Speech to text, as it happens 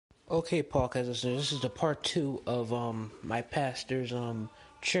Okay, podcast listeners, this is the part two of my pastor's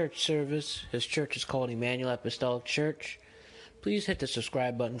church service. His church is called Emmanuel Apostolic Church. Please hit the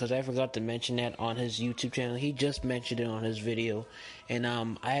subscribe button because I forgot to mention that on his YouTube channel. He just mentioned it on his video, and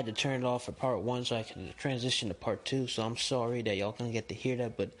I had to turn it off for part one so I can transition to part two. So I'm sorry that y'all gonna get to hear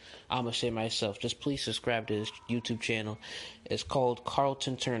that, but I'm gonna say myself. Just please subscribe to his YouTube channel. It's called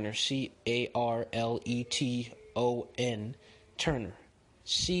Carlton Turner, Carleton Turner. Carletonturner.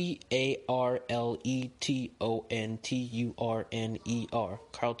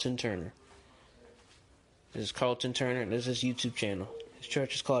 Carlton Turner. This is Carlton Turner. This is his YouTube channel. His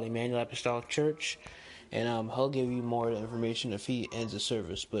church is called Emmanuel Apostolic Church. And he'll give you more information if he ends the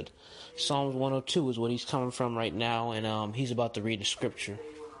service. But Psalms 102 is what he's coming from right now. And he's about to read the scripture.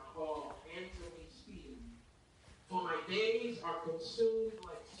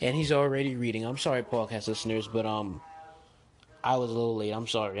 And he's already reading. I'm sorry, podcast listeners, but I was a little late. I'm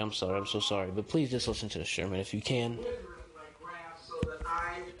sorry. I'm so sorry. But please just listen to the sermon if you can. So that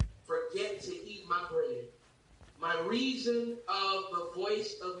I forget to eat my bread. My reason of the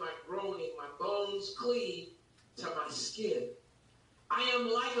voice of my groaning, my bones cleave to my skin. I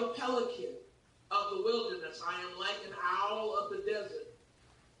am like a pelican of the wilderness. I am like an owl of the desert.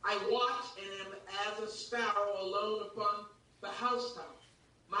 I watch and am as a sparrow alone upon the housetop.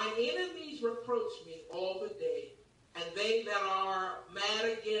 My enemies reproach me all the day, and they that are mad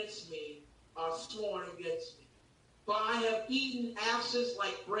against me are sworn against me. For I have eaten ashes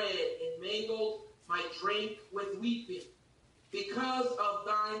like bread and mingled my drink with weeping. Because of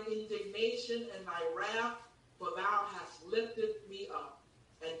thine indignation and thy wrath, for thou hast lifted me up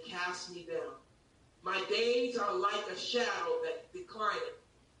and cast me down. My days are like a shadow that declineth,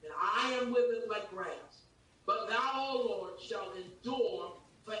 and I am withered like grass. But thou, O Lord, shalt endure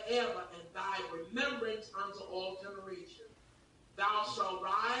forever, and thy remembrance unto all generations. Thou shalt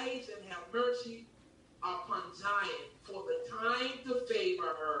rise and have mercy upon Zion, for the time to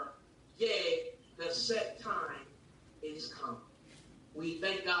favor her, yea, the set time is come. We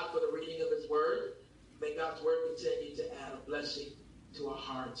thank God for the reading of his word. May God's word continue to add a blessing to our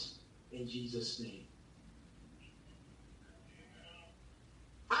hearts in Jesus' name.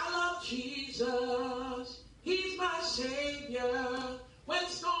 I love Jesus. He's my Savior. When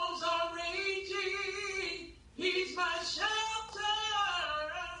storms are raging, he's my shelter.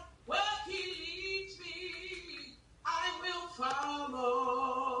 Where he leads me, I will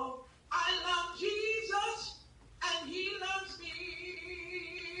follow. I love Jesus, and he loves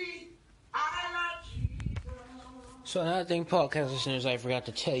me. I love Jesus. So another thing, podcast listeners, I forgot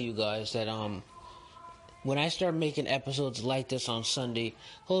to tell you guys that when I start making episodes like this on Sunday,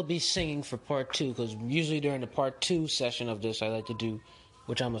 he'll be singing for part two, because usually during the part two session of this I like to do,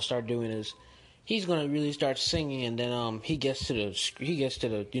 which I'm gonna start doing, is he's gonna really start singing, and then he gets to the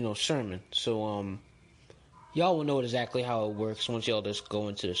sermon. So y'all will know exactly how it works once y'all just go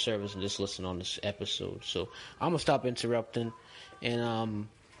into the service and just listen on this episode. So I'm gonna stop interrupting, and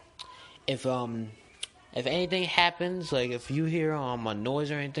if anything happens, like if you hear a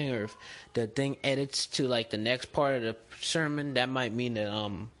noise or anything, or if the thing edits to like the next part of the sermon, that might mean that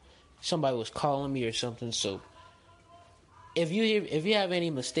somebody was calling me or something. So if you have any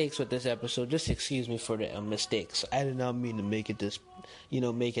mistakes with this episode, just excuse me for the mistakes. I did not mean to make it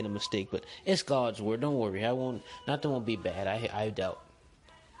making a mistake, but it's God's word. Don't worry, nothing will be bad. I doubt.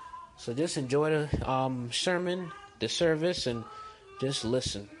 So just enjoy the sermon, the service, and just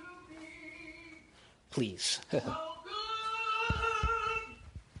listen. Please. So good,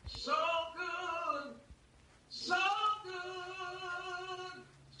 so good, so good,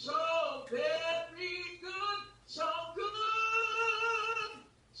 so very good, so good,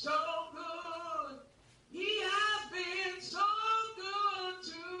 so good. He has been so good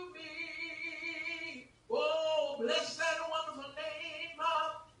to me. Oh, bless that wonderful name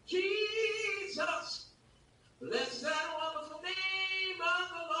of Jesus. Bless that wonderful name of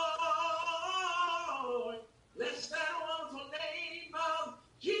the Lord. Bless that wonderful name of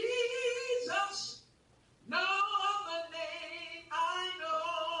Jesus. No other name I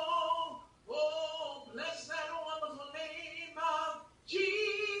know. Oh, bless that wonderful name of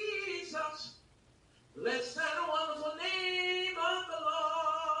Jesus. Bless that wonderful name of the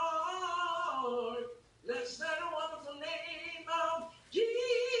Lord. Bless that wonderful name of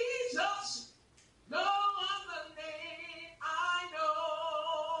Jesus. No other name I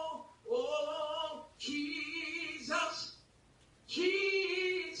know. Oh, Jesus,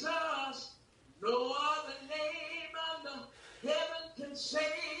 Jesus. No other name under heaven can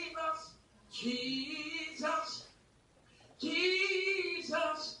save us. Jesus,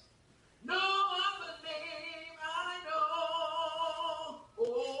 Jesus. No other name I know.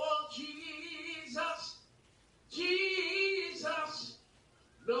 Oh,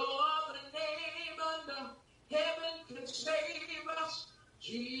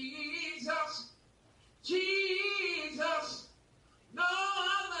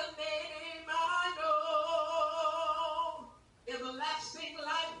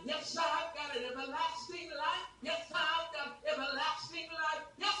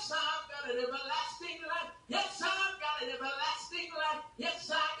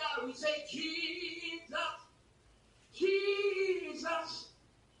 God. We say, Jesus, Jesus.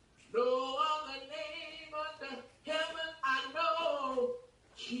 No other name under heaven I know.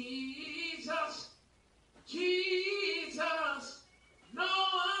 Jesus, Jesus. No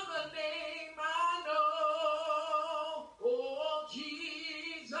other name I know. Oh,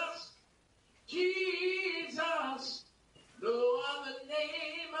 Jesus, Jesus. No other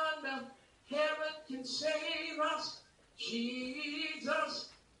name under heaven can save us. Jesus,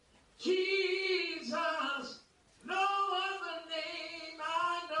 Jesus. No other name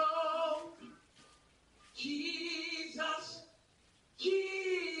I know. Jesus,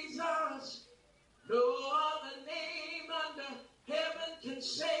 Jesus. No other name under heaven can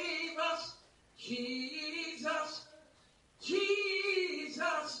save us. Jesus,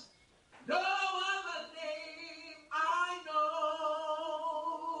 Jesus. No other name I know.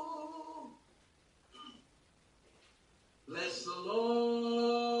 Bless the Lord,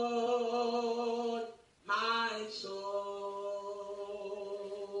 my soul.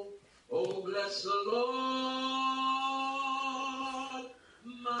 Oh, bless the Lord,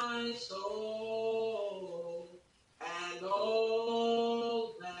 my soul, and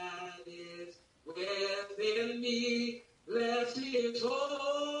all that is within me. Bless his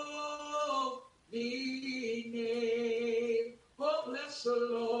holy name. Oh, bless the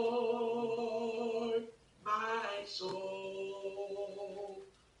Lord, my soul.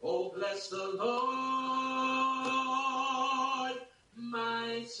 Oh, bless the Lord,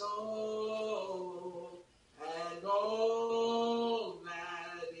 my soul, and all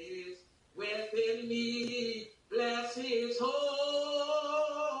that is within me. Bless his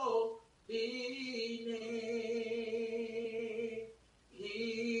holy name.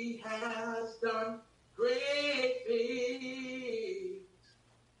 He has done great things.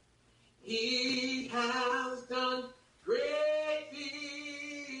 He has done great things.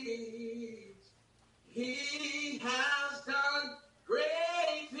 He has done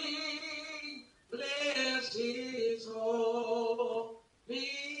great things. Bless his holy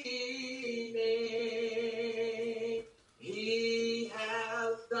name. He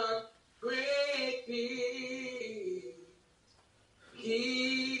has done great things.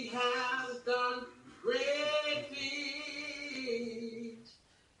 He has done great things.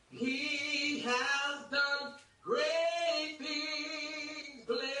 He has done great things.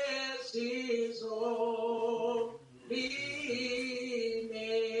 Bless his holy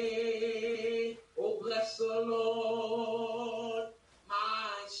name. Oh, bless the Lord,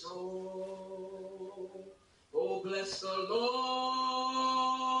 my soul. Oh, bless the Lord,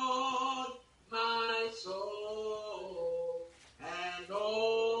 my soul, and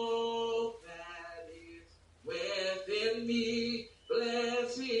all that is within me.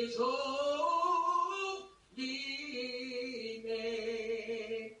 Bless his holy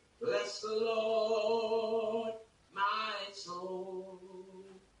name. Bless the Lord, my soul.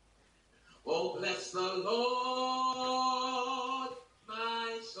 Oh, bless the Lord,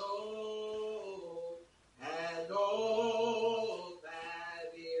 my soul, and all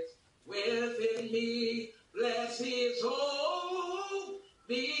that is within me. Bless his holy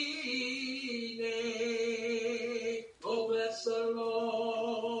name. Oh, bless the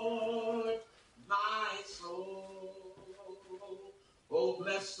Lord, my soul. Oh,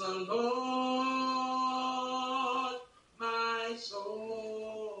 bless the Lord, my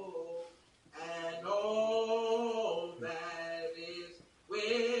soul, and all that is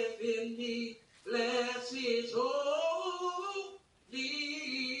within me. Bless his holy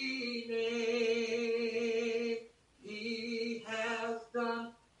name. He has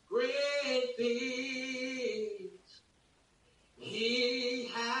done great things. He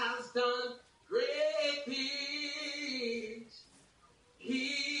has done great things.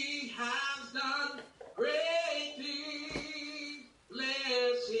 He has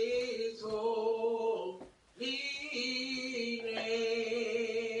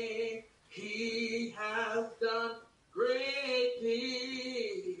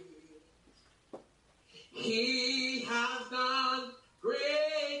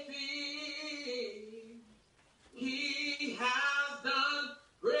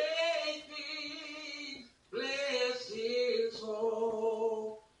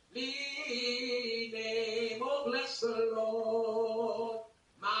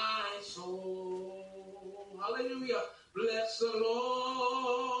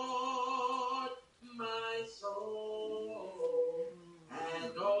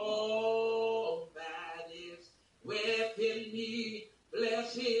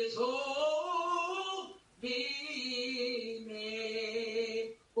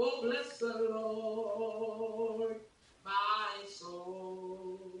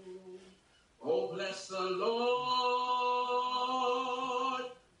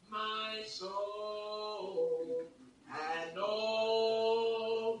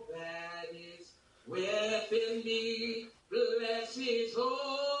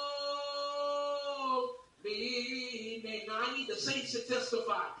be named. Now I need the saints to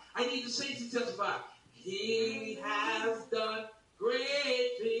testify. I need the saints to testify. He has done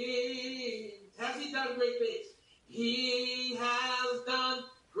great things. Has he done great things? He has done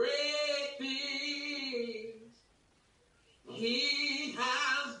great things. He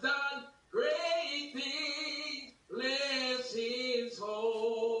has done great things. Bless his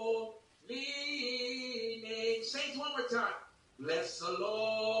holy name. Saints, one more time. Bless the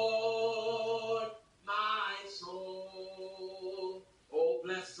Lord, my soul. Oh,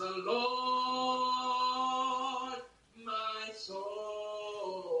 bless the Lord, my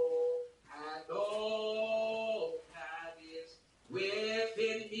soul, and all that is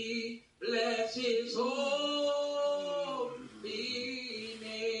within me. Bless his holy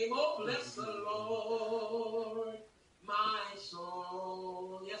name. Oh, bless the Lord, my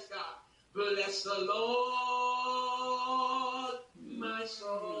soul. Yes, God. Bless the Lord, my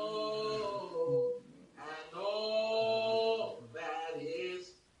soul, and all that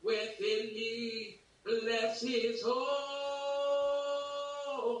is within me. Bless his holy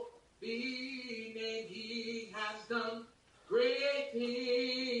name. He has done great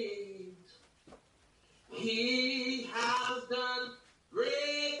things. He has done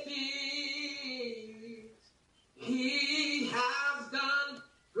great things. He has done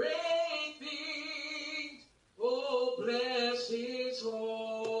great things. Oh, bless his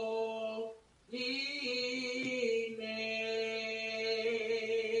holy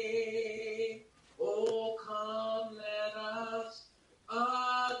name. Oh, come, let us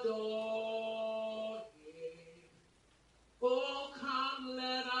adore him. Oh, come,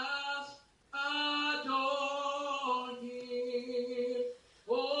 let us adore him.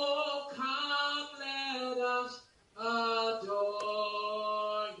 Oh, come, let us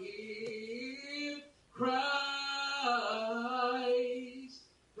adore him. Christ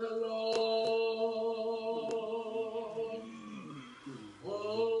the Lord.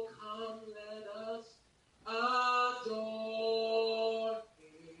 Oh, come, let us adore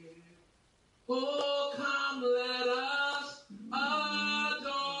him. Oh, come, let us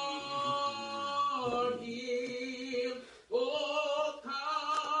adore him. Oh,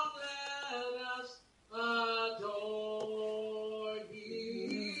 come, let us adore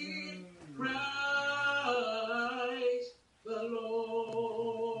him. Christ the Lord.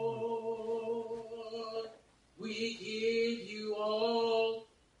 We give you all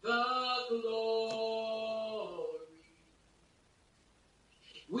the glory.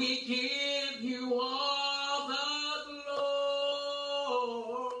 We give you all the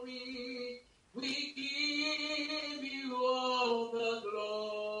glory. We give you all the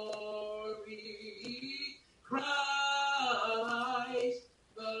glory. Christ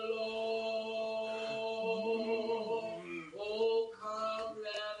the Lord. Oh, come,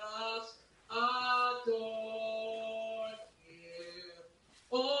 let us adore him.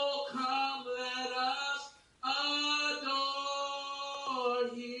 Oh, come, let us adore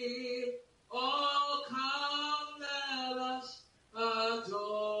him. Oh, come, let us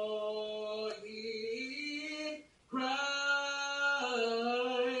adore him. Christ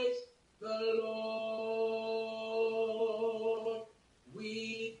the Lord.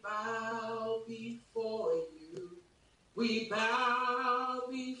 We bow before you. We bow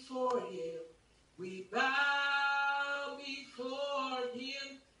before him. We bow before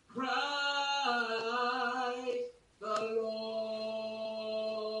him. Christ the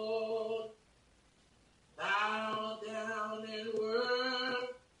Lord. Bow down and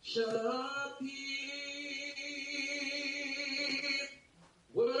worship him.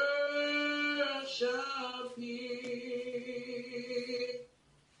 Worship him.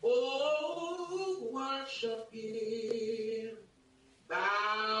 Oh, worship him.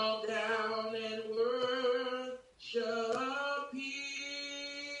 Bow down and worship him.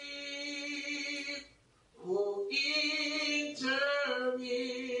 Oh, enter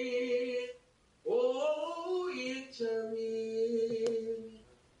in. Oh, enter in.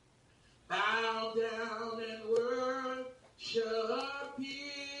 Bow down and worship him.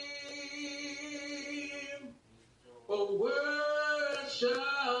 Oh,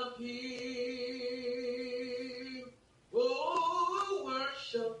 worship him. Oh,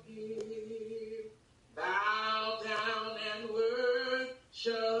 worship him. Bow down and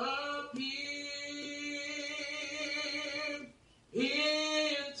worship him.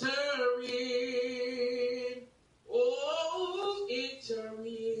 Enter in. Oh, enter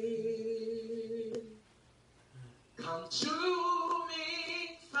in.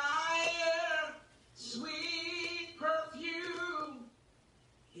 Consuming fire, sweet perfume.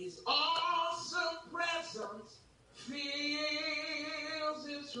 His awesome presence fills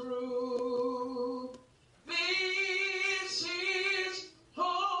this room.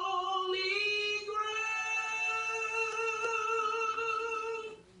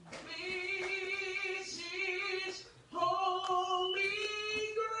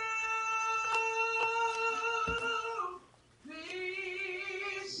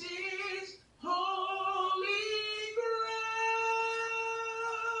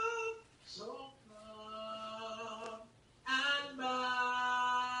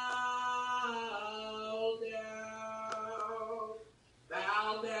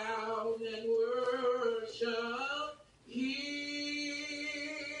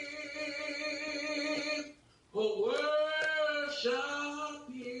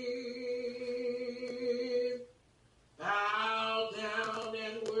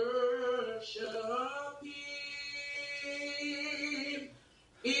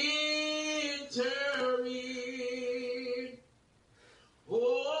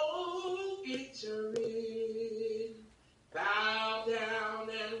 enter in. Bow down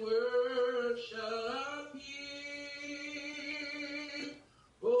and worship Him.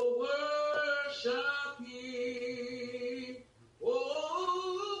 Oh, worship Him.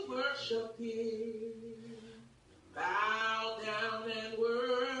 Oh, worship Him. Bow down and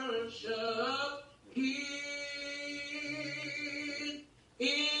worship Him.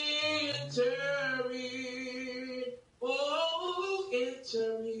 Enter in. Oh,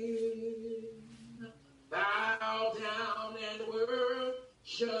 enter in. Bow down and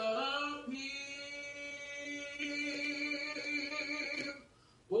worship Him.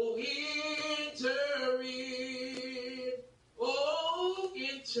 Oh, enter in. Oh,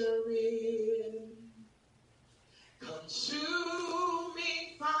 enter in.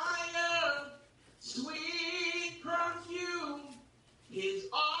 Consuming fire, sweet perfume, His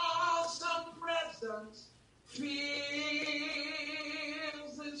awesome presence fills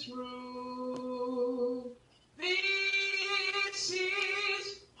this room. This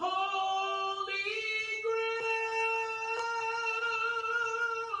is holy ground.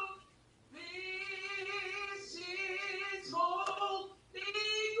 This is holy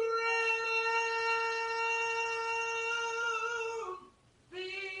ground.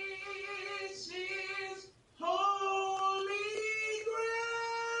 This is holy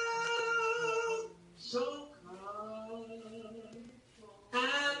ground. So come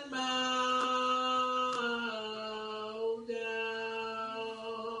and bow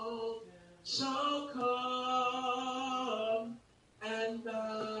down. So come and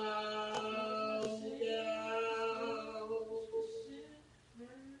bow down.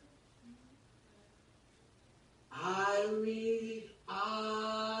 I really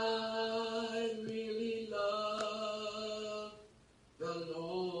love the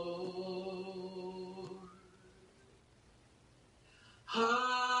Lord. I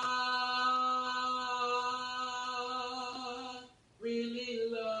really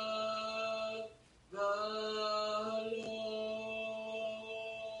love the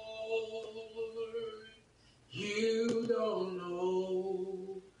Lord. You don't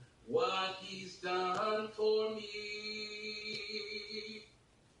know what He's done for me.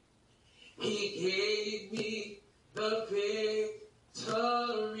 He gave me the victory.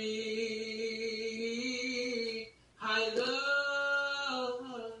 I love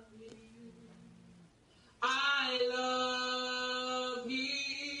Him. I love Him.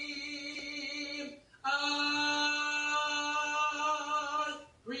 I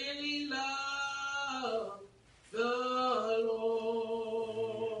really love the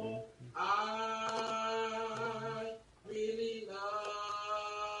Lord. I really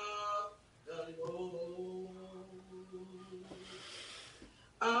love the Lord.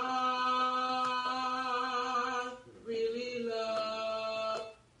 I really love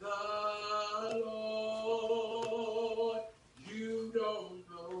the Lord. You don't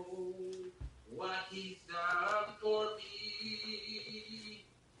know what He's done for me.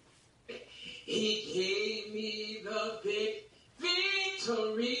 He gave me the victory.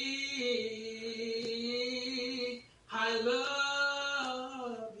 I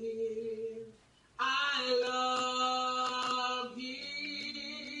love Him. I love Him.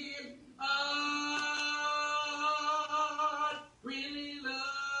 I really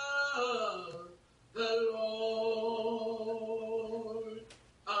love the Lord.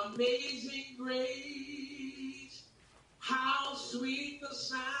 Amazing grace, how sweet the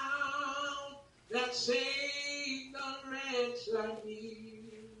sound that saved a wretch like me.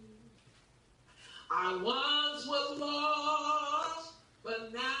 I once was lost,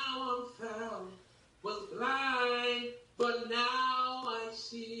 but now I'm found. Was blind, but now I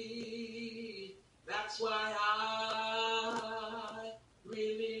see. That's why I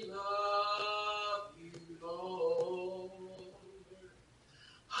really love You, Lord.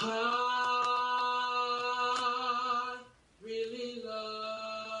 I really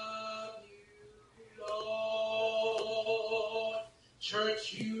love You, Lord.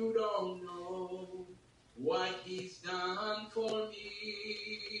 Church, you don't know what He's done for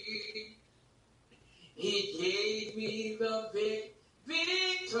me. He gave me the victory.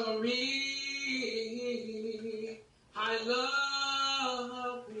 I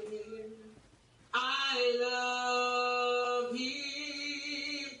love Him. I love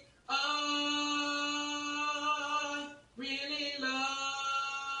Him. I really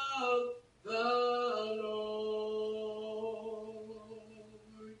love the Lord.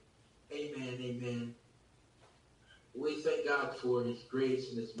 Amen, amen. We thank God for His grace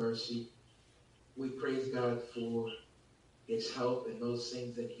and His mercy. We praise God for His help and those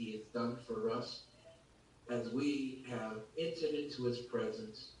things that He has done for us as we have entered into His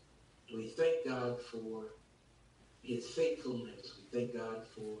presence. We thank God for his faithfulness. We thank God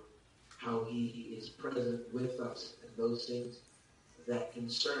for how he is present with us and those things that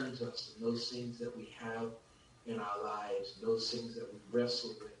concerns us and those things that we have in our lives, and those things that we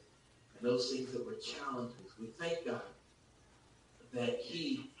wrestle with, and those things that we're challenged with. We thank God that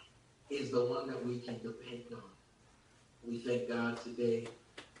he is the one that we can depend on. We thank God today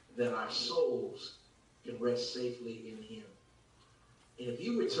that our souls can rest safely in him. And if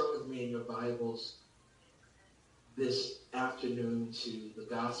you return with me in your Bibles this afternoon to the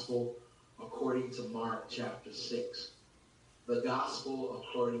Gospel according to Mark chapter 6. The Gospel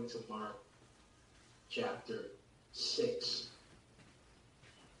according to Mark chapter 6.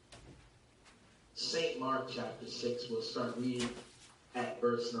 St. Mark chapter 6, we'll start reading at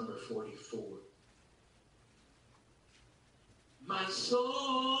verse number 44. My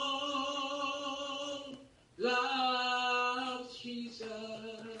soul loves Jesus.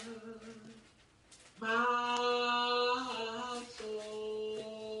 My soul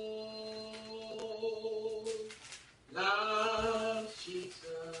loves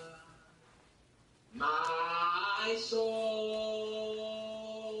Jesus. My soul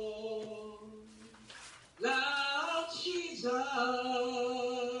loves Jesus.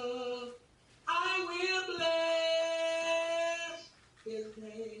 I will bless his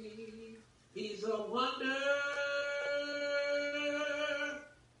name. He's a wonder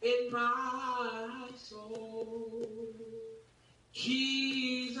in my soul.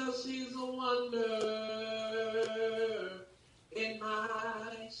 Jesus is a wonder in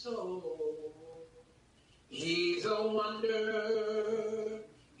my soul. He's a wonder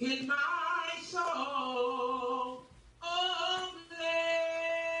in my soul. Oh,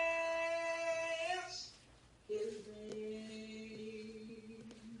 bless his name.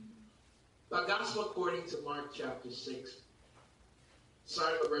 The Gospel according to Mark chapter 6,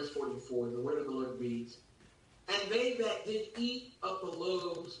 starting at verse 44, the word of the Lord reads, And they that did eat of the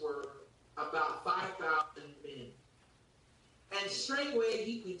loaves were about 5,000 men. And straightway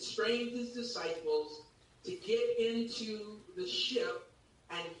he constrained his disciples to get into the ship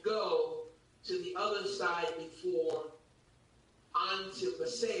and go to the other side before unto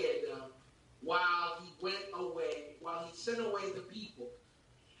Bethsaida while he went away, while he sent away the people.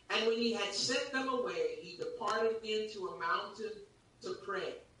 And when he had sent them away, he departed into a mountain to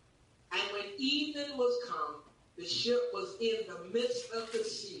pray. And when evening was come, the ship was in the midst of the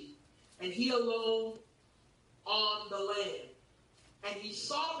sea, and he alone on the land. And he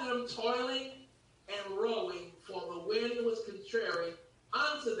saw them toiling and rowing, for the wind was contrary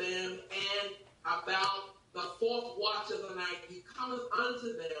unto them, and about the fourth watch of the night he cometh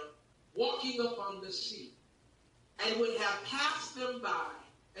unto them, walking upon the sea, and would have passed them by,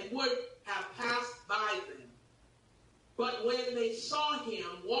 and would have passed by them. But when they saw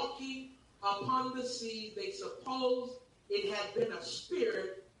him walking upon the sea, they supposed it had been a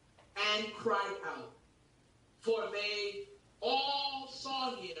spirit, and cried out. For they all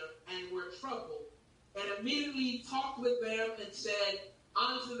saw him and were troubled, and immediately talked with them and said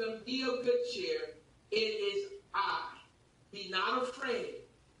unto them, Be of good cheer, it is I, be not afraid.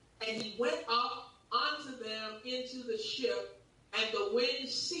 And he went up unto them into the ship, and the wind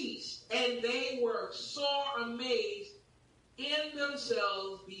ceased, and they were sore amazed in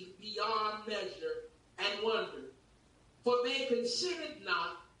themselves beyond measure, and wondered. For they considered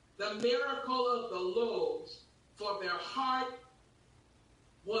not the miracle of the loaves, for their heart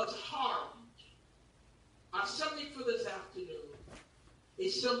was hardened. Our subject for this afternoon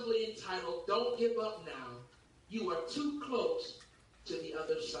is simply entitled, Don't Give Up Now. You are too close to the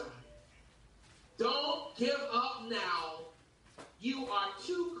other side. Don't give up now. You are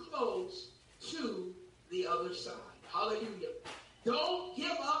too close to the other side. Hallelujah. Don't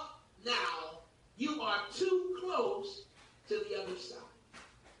give up now. You are too close to the other side.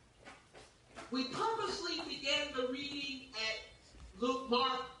 We purposely began the reading at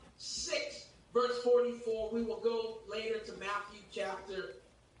Mark 6, verse 44. We will go later to Matthew chapter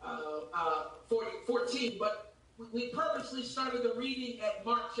 14, but we purposely started the reading at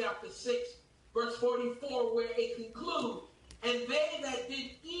Mark chapter 6, verse 44, where it concludes, And they that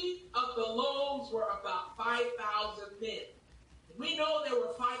did eat of the loaves were about 5,000 men. We know there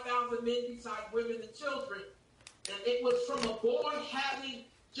were 5,000 men besides women and children, and it was from a boy having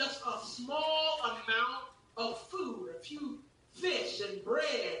just a small amount of food, a few fish and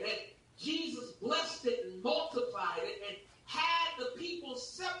bread, and Jesus blessed it and multiplied it and had the people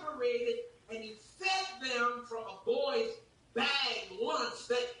separated, and he fed them from a boy's bag lunch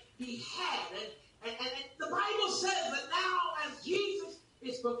that he had. And the Bible says that now as Jesus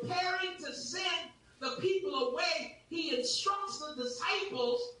is preparing to send the people away, he instructs the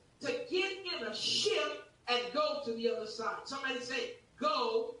disciples to get in a ship and go to the other side. Somebody say,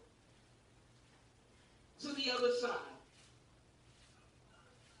 go to the other side.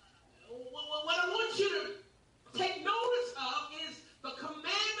 What I want you to take notice of is the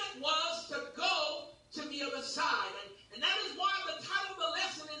commandment was to go to the other side. And that is why the title of the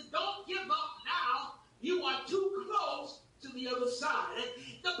lesson is Don't Give Up Now. You are too close to the other side. And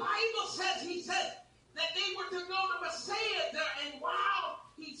the Bible says, he said that they were to go to Bethsaida, and while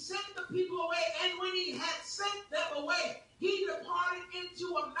he sent the people away, and when he had sent them away, he departed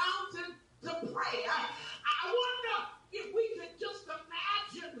into a mountain to pray. I wonder if we could just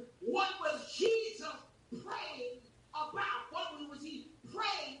imagine what was Jesus praying about. What was he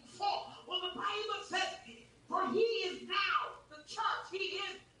praying for? Well, the Bible says, for he is now the church. He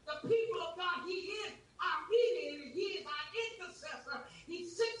is the people of God. He is our mediator. He is our intercessor. He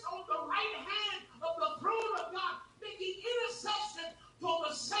sits on the right hand of the throne of God, making intercession for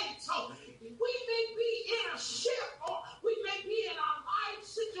the saints. So we may be in a ship, or we may be in our life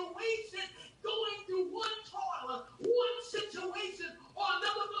situation, going through one toilet, one situation or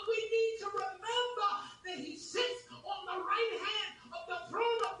another, but we need to remember that he sits on the right hand of the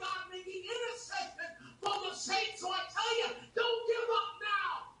throne of God, making intercession for the saints. So I tell you, don't give up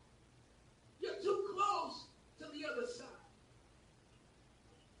now. You're too close to the other side.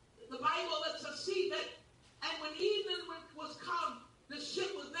 The Bible lets us see that, and when evening was come, the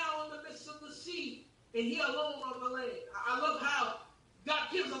ship was now in the midst of the sea, and he alone on the land. I love how God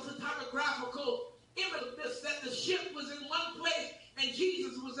gives us a typographical image of this, that the ship was in one place and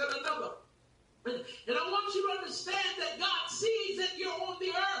Jesus was in another. And I want you to understand that God sees that you're on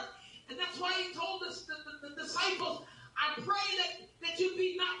the earth. And that's why he told us, the disciples, I pray that you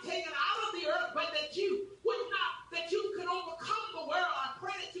be not taken out of the earth, but that you could overcome the world. I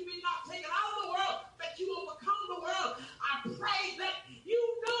pray that you be not taken out of the world, but you overcome the world. I pray that you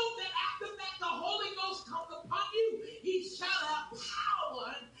know that after that the Holy Ghost comes upon you, he shall have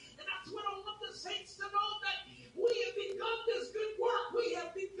power. And that's what I want the saints to know, that we have begun this good work. We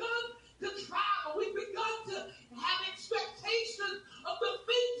have begun to travel. We've begun to have expectations of the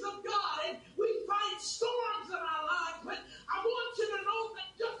things of God, and we find storms in our lives. But I want you to know that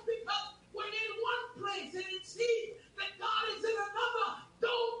just because we're in one place and it seems that God is in another,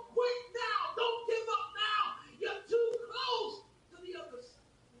 don't quit now. Don't give up now. You're too close to the other side.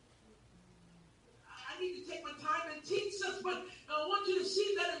 I need to take my time and teach this, but I want you to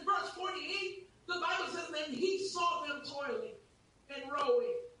see that in verse 48, the Bible says, then he saw them toiling and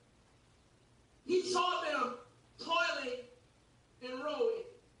rowing. He saw them toiling and rowing.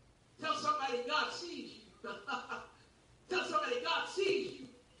 Tell somebody God sees you. Tell somebody God sees you.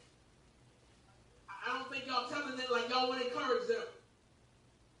 I don't think y'all telling it like y'all want to encourage them.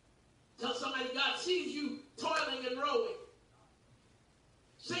 Tell somebody God sees you toiling and rowing.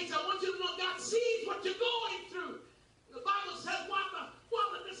 Saints, I want you to know God sees what you're going through. The Bible says while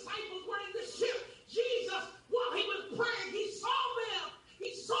the disciples were in the ship, Jesus, while he was praying, he saw them.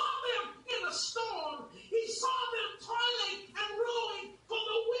 He saw them in a storm. He saw them toiling and rowing, for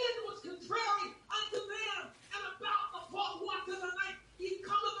the wind was contrary unto them. And about the fourth watch of the night, he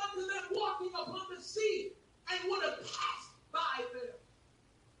cometh unto them walking upon the sea, and would have passed by them.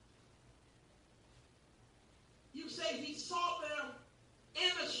 You say he saw them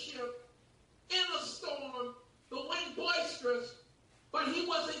in a ship, in a storm, the wind boisterous, but he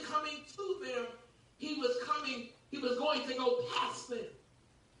wasn't coming to them. He was going to go past them.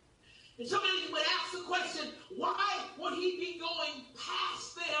 And somebody would ask the question, why would he be going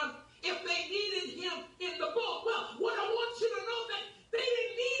past them if they needed him in the boat? Well, what I want you to know, that they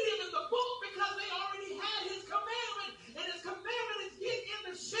didn't need him in the boat because they already had his commandment. And his commandment is get in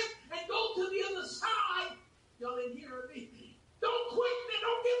the ship and go to the other side. Y'all didn't hear me. Don't quit.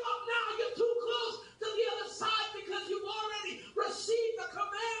 Don't give up now. You're too close to the other side because you've already received the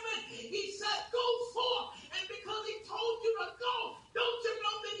commandment. He said, go forth. And because he told you to go, don't you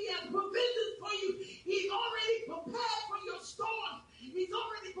know that he has provisions for you? He's already prepared for your storms. He's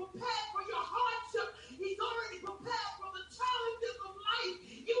already prepared for your hardship. He's already prepared for the challenges of life.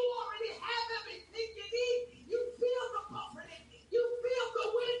 You already have everything you need. You feel the buffeting. You feel the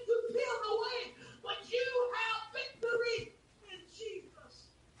wind. You feel the wave. But you have victory in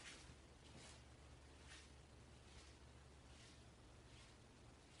Jesus.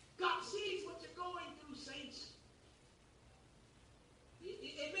 God sees what you're going through, saints.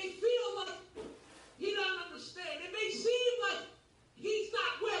 It may feel like he doesn't understand. It may seem like he's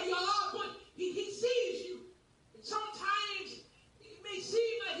not where you are,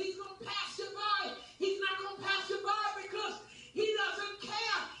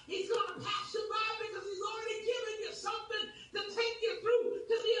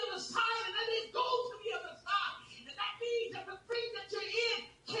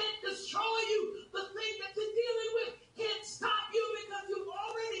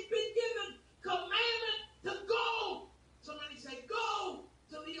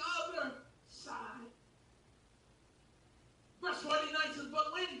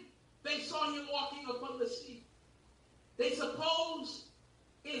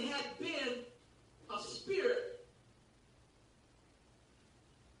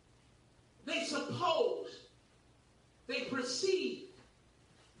 supposed, they perceived,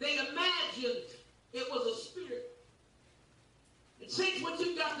 they imagined it was a spirit. And saints, what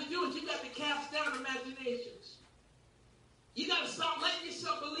you've got to do is you've got to cast down imaginations. You got to stop letting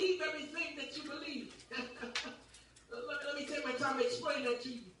yourself believe everything that you believe. Let me take my time to explain that to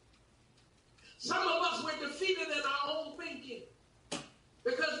you. Some of us were defeated in our own thinking.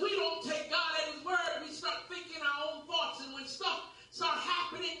 Because we don't take God at his word, we start thinking our own thoughts. And when stuff starts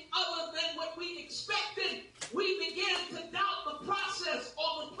happening other than what we expected, we begin to doubt the process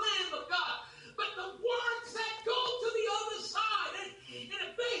or the plan of God. But the word said, go to the other side. And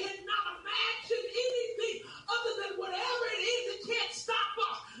if they had not imagined anything other than whatever it is, it can't stop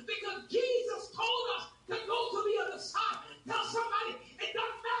us. Because Jesus told us to go to the other side. Tell somebody, it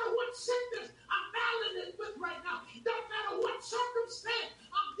doesn't matter what sickness I'm battling with right now. It doesn't matter what circumstance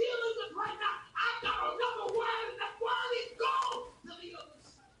I'm dealing with right now. I've got another word, and that word is go to the other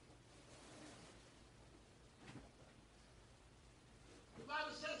side. The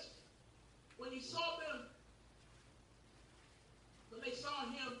Bible says, when he saw them, when they saw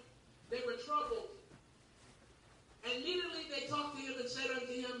him, they were troubled. And immediately they talked to him and said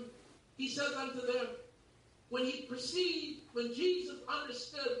unto him, he says unto them, when he perceived, when Jesus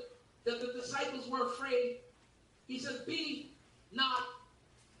understood that the disciples were afraid, he said, be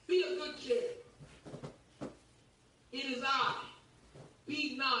of good cheer. It is I.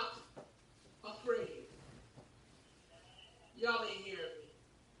 Be not afraid. Y'all ain't hearing me.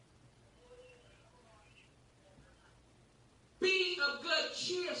 Be of good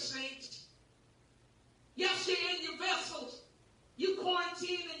cheer, saints. Yes, you're in your vessels. You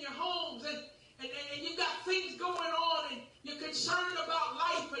quarantine in your homes, and you got things going on, and you're concerned about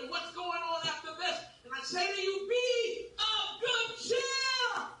life and what's going on after this. And I say to you, be of good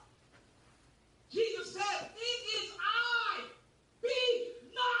cheer. Jesus said, it is I. Be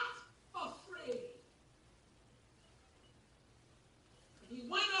not afraid. And he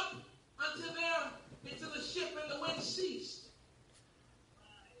went up unto them into the ship, and the wind ceased.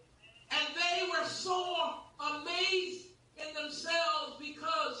 And they were sore amazed in themselves,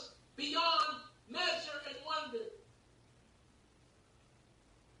 because beyond measure and wonder.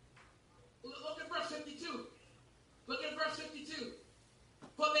 Look at verse 52. Look at verse 52.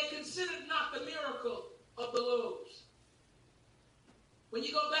 For they considered not the miracle of the loaves. When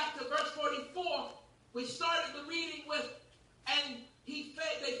you go back to verse 44, we started the reading with, and they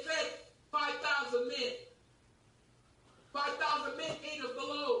fed 5,000 men. 5,000 men ate of the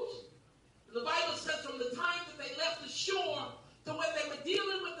loaves. And the Bible says from the time that they left the shore to when they were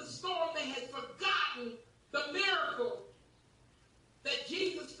dealing with the storm, they had forgotten the miracle that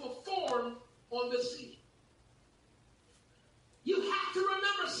Jesus performed on the sea. You have to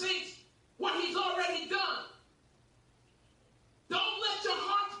remember, saints, what he's already done. Don't let your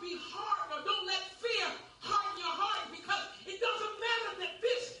hearts be hardened, or don't let fear harden your heart, because it doesn't matter that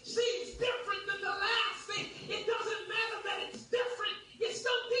this seems different than the last thing. It doesn't matter that it's different. You're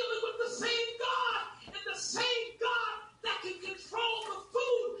still dealing with the same God, and the same God that can control the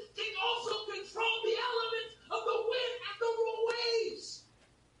food can also control the elements of the wind and the waves.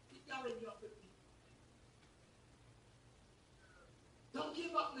 Y'all ain't up with me. Don't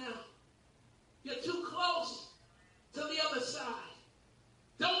give up now. You're too close to the other side.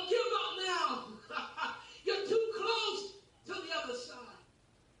 Don't give up now. You're too close to the other side.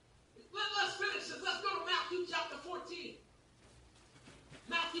 Let's finish this. Let's go to Matthew chapter 14.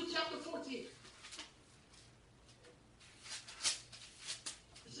 Matthew chapter 14.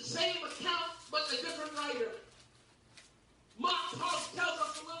 It's the same account, but a different writer. Mark tells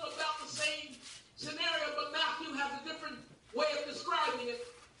us a little about the same scenario, but Matthew has a different way of describing it.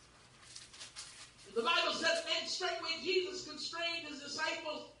 The Bible says, and straightway Jesus constrained his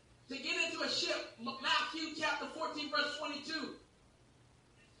disciples to get into a ship. Matthew chapter 14, verse 22.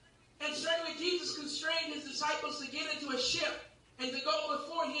 And straightway Jesus constrained his disciples to get into a ship and to go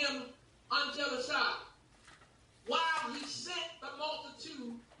before him on the other side, while he sent the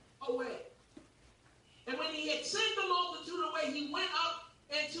multitude away. And when he had sent the multitude away, he went up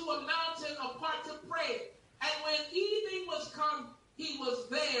into a mountain apart to pray. And when evening was come, he was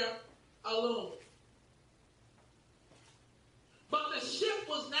there alone. But the ship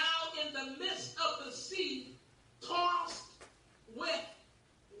was now in the midst of the sea, tossed with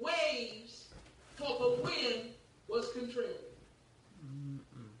waves, for the wind was contrary.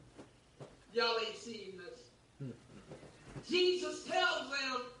 Y'all ain't seen this. Jesus tells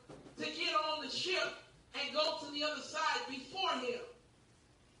them to get on the ship and go to the other side before him.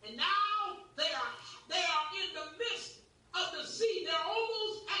 And now they are in the midst of the sea. They're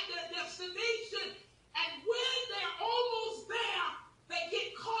almost at their destination. And when they're almost there, they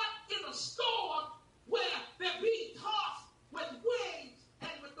get caught in a storm.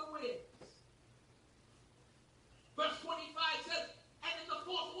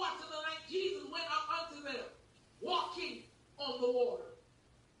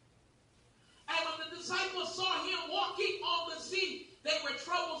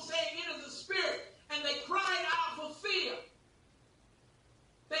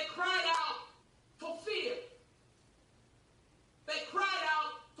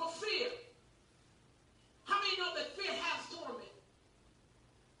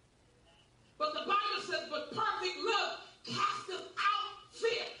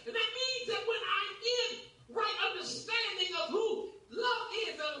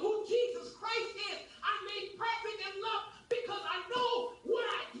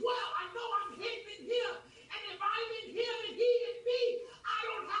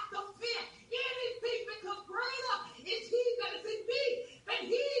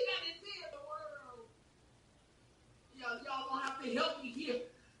 somebody help me here.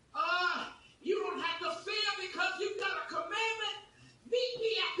 You don't have to fear because you've got a commandment. Meet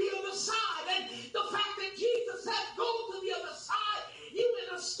me at the other side. And the fact that Jesus said, go to the other side, you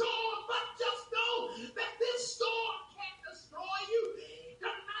in a storm, but just know that this storm can't destroy you.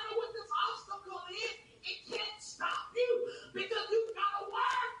 Doesn't matter what this obstacle is, it can't stop you because you've got a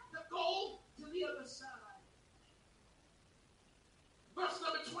word to go to the other side. Verse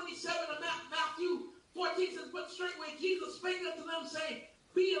number 27 of Matthew 14 says, but straightway Jesus spake unto them, saying,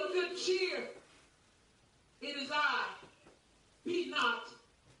 be of good cheer. It is I. Be not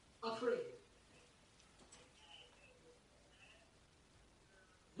afraid.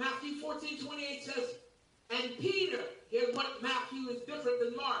 Matthew 14:28 says, and Peter, here's what Matthew is different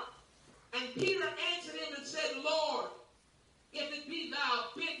than Mark. And Peter answered him and said, Lord, if it be thou,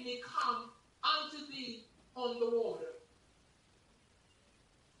 bid me come unto thee on the water.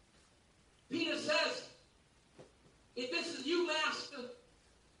 Peter says, if this is you, Master,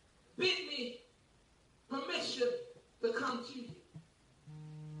 bid me permission to come to you.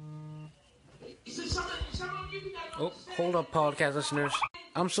 You see, some of you Oh, hold up, podcast listeners.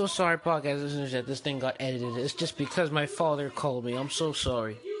 I'm so sorry, podcast listeners, that this thing got edited. It's just because my father called me. I'm so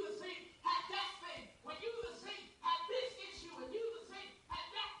sorry.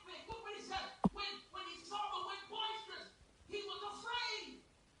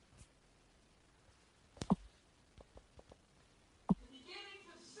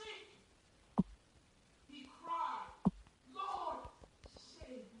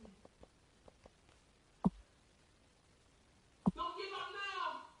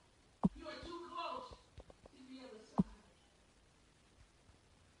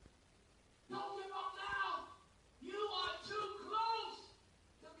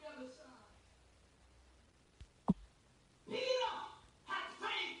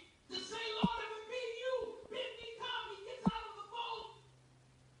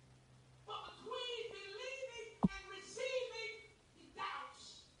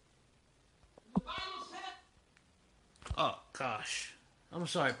 Oh, gosh. I'm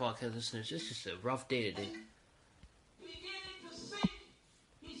sorry, podcast listeners. It's just a rough day today.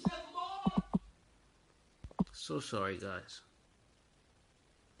 So sorry, guys.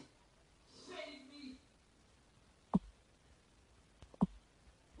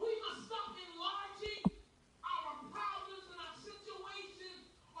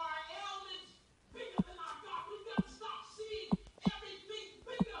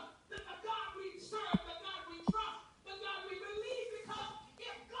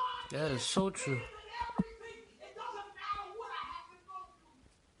 That is so true. It doesn't matter what I have to go through.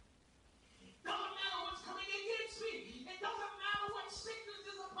 It doesn't matter what's coming against me. It doesn't matter what sickness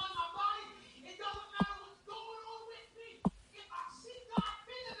is upon my body. It doesn't matter what's going on with me. If I see God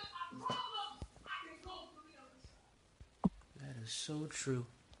bigger than my problems, I can go to the other side. That is so true.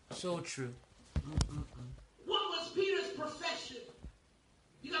 So true. What was Peter's profession?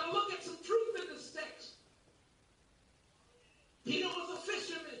 You got to look at some truth in this text. Peter was a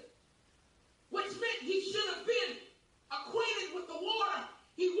fisherman, which meant he should have been acquainted with the water.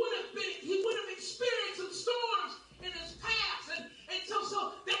 He would have experienced some storms in his past. And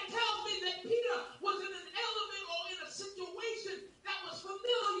so that tells me that Peter was in an element or in a situation that was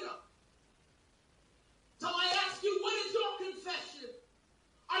familiar. So I ask you, what is your confession?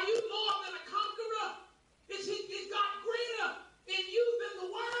 Are you more than a conqueror? Is God greater in you than the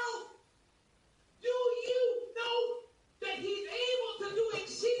world? Do you know that he's able to do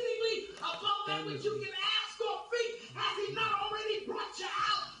exceedingly above that which you can ask or think? Has he not already brought you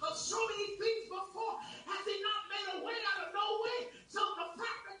out of so many things before? Has he not made a way out of no way? So the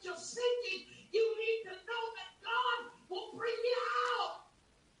fact that you're sinking, you need to know that God will bring you out.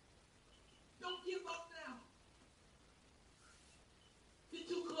 Don't give up now. You're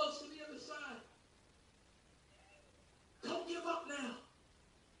too close to the other side. Don't give up now.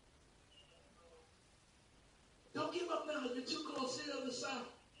 Don't give up now. You're too close to the other side.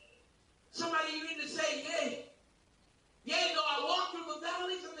 Somebody, you need to say, yea. Yea, though I walk through the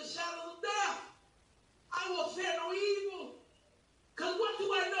valleys and the shadows of death, I will fear no evil. Because what do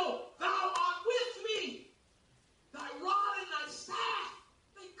I know? Thou art with me. Thy rod and thy staff,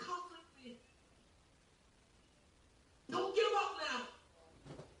 they comfort me. Don't give up now.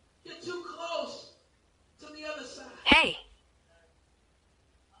 You're too close to the other side. Hey.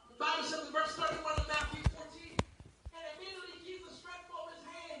 The Bible says in verse 31 of Matthew 14, and immediately Jesus stretched forth his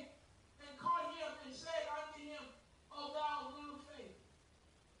hand and caught him and said unto him, O thou of little faith,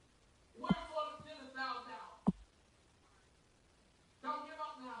 wherefore didst thou doubt? Don't give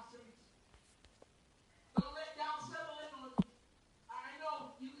up now, sir.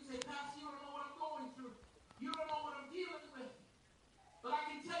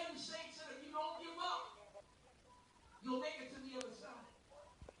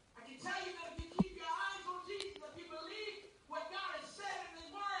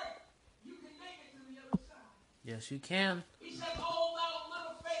 Yes, you can. He says, "Oh, thou of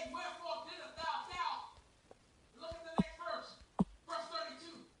little faith, wherefore didst thou doubt?" Look at the next verse. Verse 32.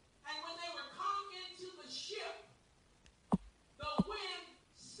 And when they were come into the ship, the wind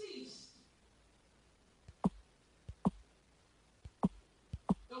ceased.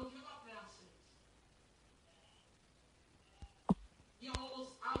 Don't give up now, saints. You're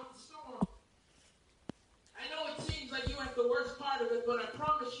almost out of the storm. I know it seems like you're at the worst part of it, but I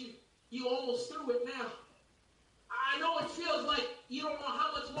promise you, you're almost through it now. I know it feels like you don't know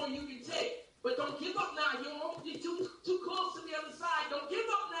how much more you can take, but don't give up now. You're too close to the other side. Don't give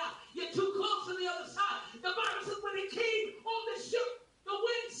up now. You're too close to the other side. The Bible says when they came on the ship, the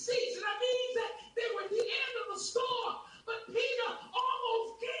wind ceased, and that means that they were at the end of the storm. But Peter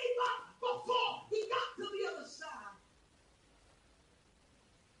almost gave up before he got to the other side.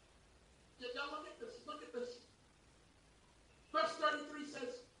 Y'all look at this. Look at this. Verse 33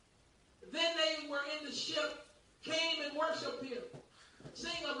 says, then they were in the ship, came and worshiped him,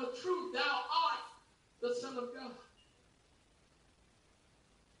 saying of a truth, thou art the Son of God.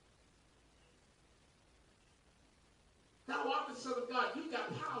 Thou art the Son of God. You got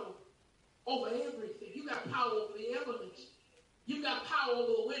power over everything. You got power over the elements. You got power over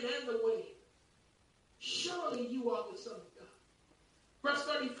the wind and the wave. Surely you are the Son of God. Verse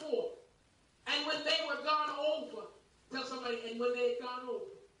 34. And when they were gone over, tell somebody, and when they had gone over,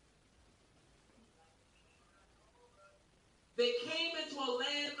 they came into a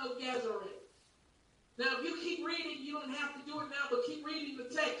land of Gazaret. Now, if you keep reading, you don't have to do it now, but keep reading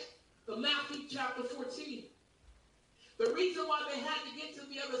the text of Matthew chapter 14. The reason why they had to get to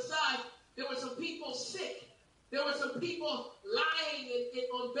the other side, there were some people sick. There were some people lying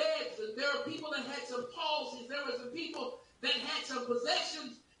on beds, and there were people that had some palsies. There were some people that had some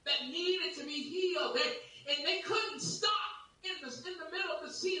possessions that needed to be healed. And they couldn't stop in the middle of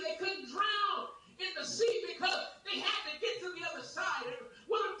the sea. They couldn't drown in the sea because they had to get to the other side. And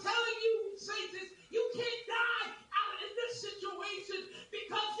what I'm telling you, saints, is you can't die out in this situation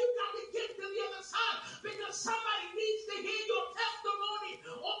because you got to get to the other side, because somebody needs to hear your testimony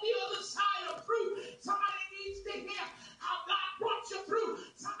on the other side of truth. Somebody needs to hear how God brought you through.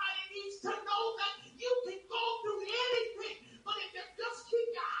 Somebody needs to know that you can go through anything, but if you just keep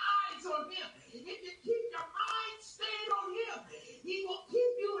your eyes on him, if you keep your mind stayed on him, he will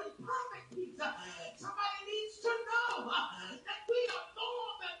keep you in perfect peace. Somebody needs to know that we are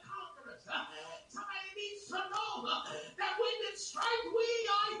more than conquerors. Somebody needs to know that when it strikes, we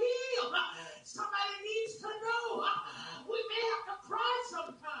are healed. Somebody needs to know we may have to cry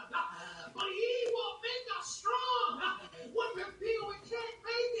sometimes, but he will make us strong when we feel we can't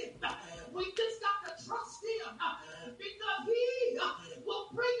make it. We just got to trust him because he will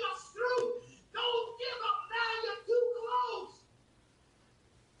bring us through. Don't give up now. You're too close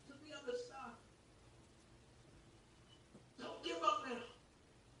to the other side. Don't give up now.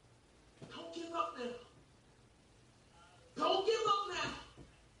 Don't give up now. Don't give up now.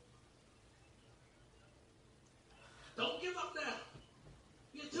 Don't give up now.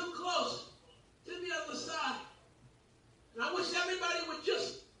 You're too close to the other side. And I wish everybody would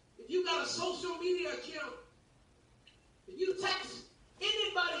just, if you got a social media account, if you text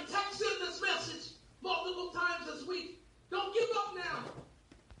anybody, text them this message multiple times this week. Don't give up now.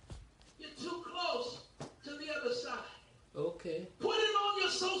 You're too close to the other side. Okay. Put it on your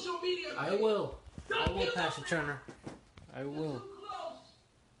social media page. I will. Don't I will, give Pastor up Turner. I You're will. too close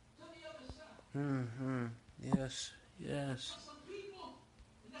to the other side. Mm-hmm. Yes. Yes. There's some people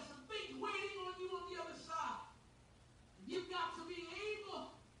and there's some things waiting on you on the other side. You've got to be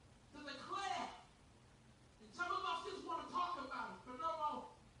able to declare. And some of us just want to talk about it, but no,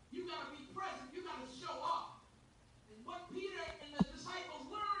 you got to be present. You got to show up. And what Peter and the disciples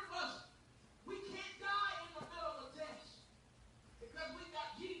learned was we can't die in the middle of a test because we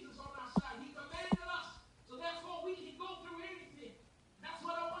got Jesus on our side. He commanded us, so therefore we can go through anything. That's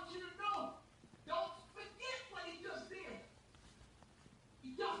what I want you to know. Don't forget what he just did.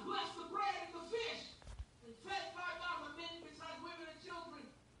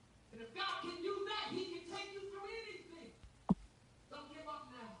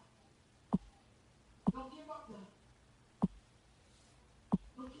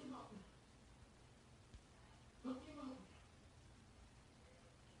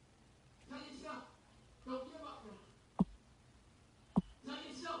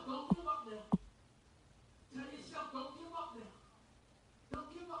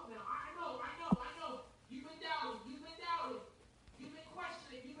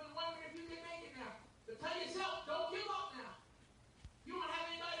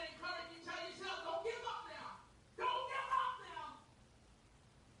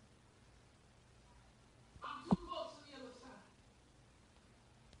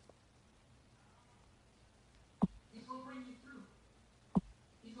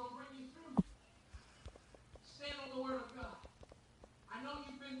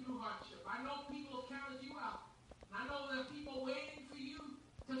 been through hardship. I know people have counted you out. I know there are people waiting for you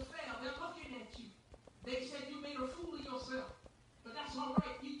to fail. They're looking at you. They said you made a fool of yourself. But that's all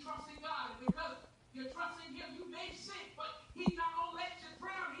right. You trust in God. And because you're trusting Him, you may sink, but He's not going to let you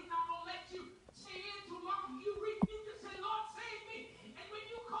drown. He's not going to let you stay in too long. You can say, Lord, save me. And when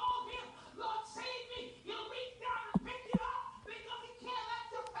you call Him, Lord, save me, He'll reach down and pick you up because He can't let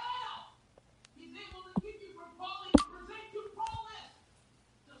you fail. He's able to keep you from falling and present you faultless.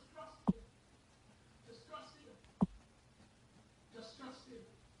 Just trust Him. Just trust Him. Just trust Him.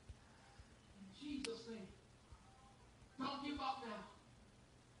 In Jesus' name. Don't give up now.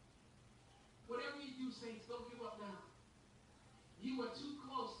 Whatever you do, saints, don't give up now. You are too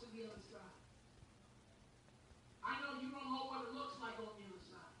close to the other side. I know you don't know what it looks like on the other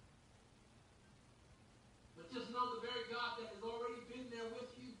side. But just know the very God that has already been there with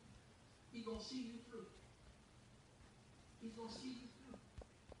you, He's going to see you through. He's going to see you through.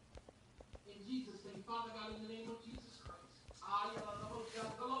 In Jesus' name, Father God, in the name of Jesus Christ. Glory to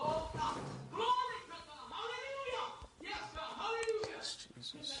God. Hallelujah. Yes, God. Hallelujah. Yes,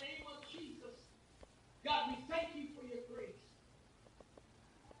 Jesus. In the name of Jesus. God, we thank you for your grace.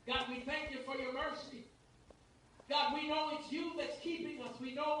 God, we thank you for your mercy. God, we know it's you that's keeping us.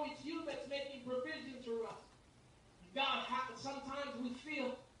 We know it's you that's making provisions for us. God, sometimes we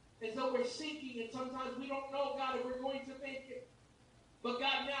feel as though we're sinking, and sometimes we don't know, God, if we're going to make it. But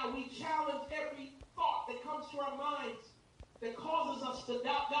God, now we challenge every thought that comes to our minds that causes us to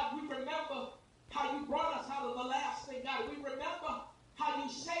doubt. God, we remember how you brought us out of the last thing. God, we remember how you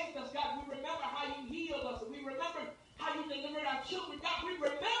saved us. God, we remember how you healed us. We remember how you delivered our children. God, we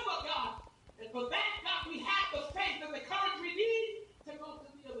remember, God. And for that, God, we have the faith and the courage we need to go to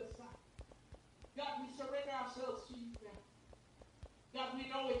the other side. God, we surrender ourselves to you now. God, we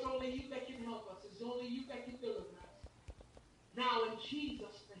know it's only you that can help us. It's only you that can deliver us. Now, in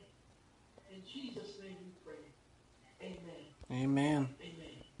Jesus' name we pray. Amen. Amen.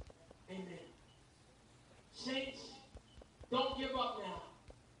 Amen. Amen. Saints, don't give up now.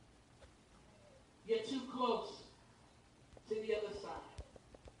 You're too close to the other side.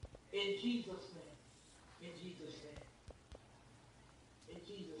 In Jesus' name. In Jesus' name. In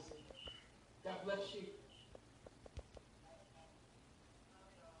Jesus' name. God bless you.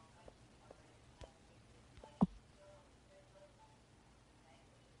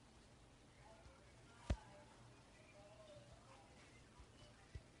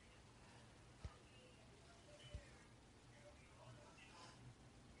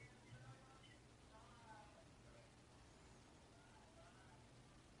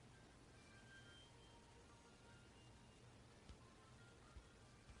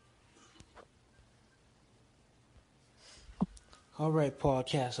 All right,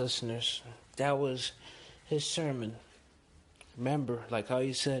 podcast listeners. That was his sermon. Remember, like how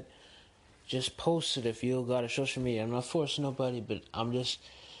you said, just post it if you got a social media. I'm not forcing nobody, but I'm just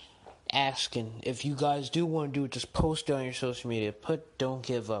asking. If you guys do want to do it, just post it on your social media. Put "Don't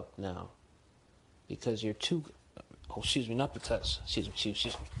give up now." Because you're too... Oh, excuse me, not because. Excuse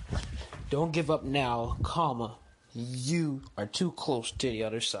me. Don't give up now, comma. You are too close to the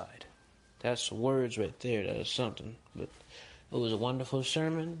other side. That's words right there. That is something. But it was a wonderful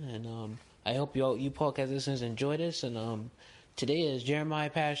sermon, and I hope you podcast listeners enjoy this. And today is Jeremiah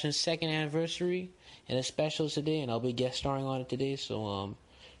Passion's 2nd anniversary, and it's special today, and I'll be guest starring on it today. So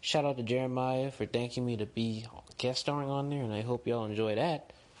shout out to Jeremiah for thanking me to be guest starring on there, and I hope y'all enjoy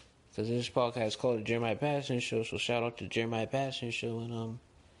that. Because this podcast is called the Jeremiah Passion Show, so shout out to Jeremiah Passion Show, and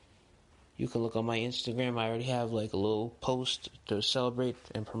you can look on my Instagram. I already have like a little post to celebrate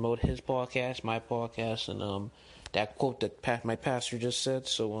and promote his podcast, my podcast, and that quote that my pastor just said.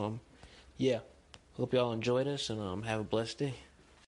 So yeah, hope y'all enjoy this, and have a blessed day.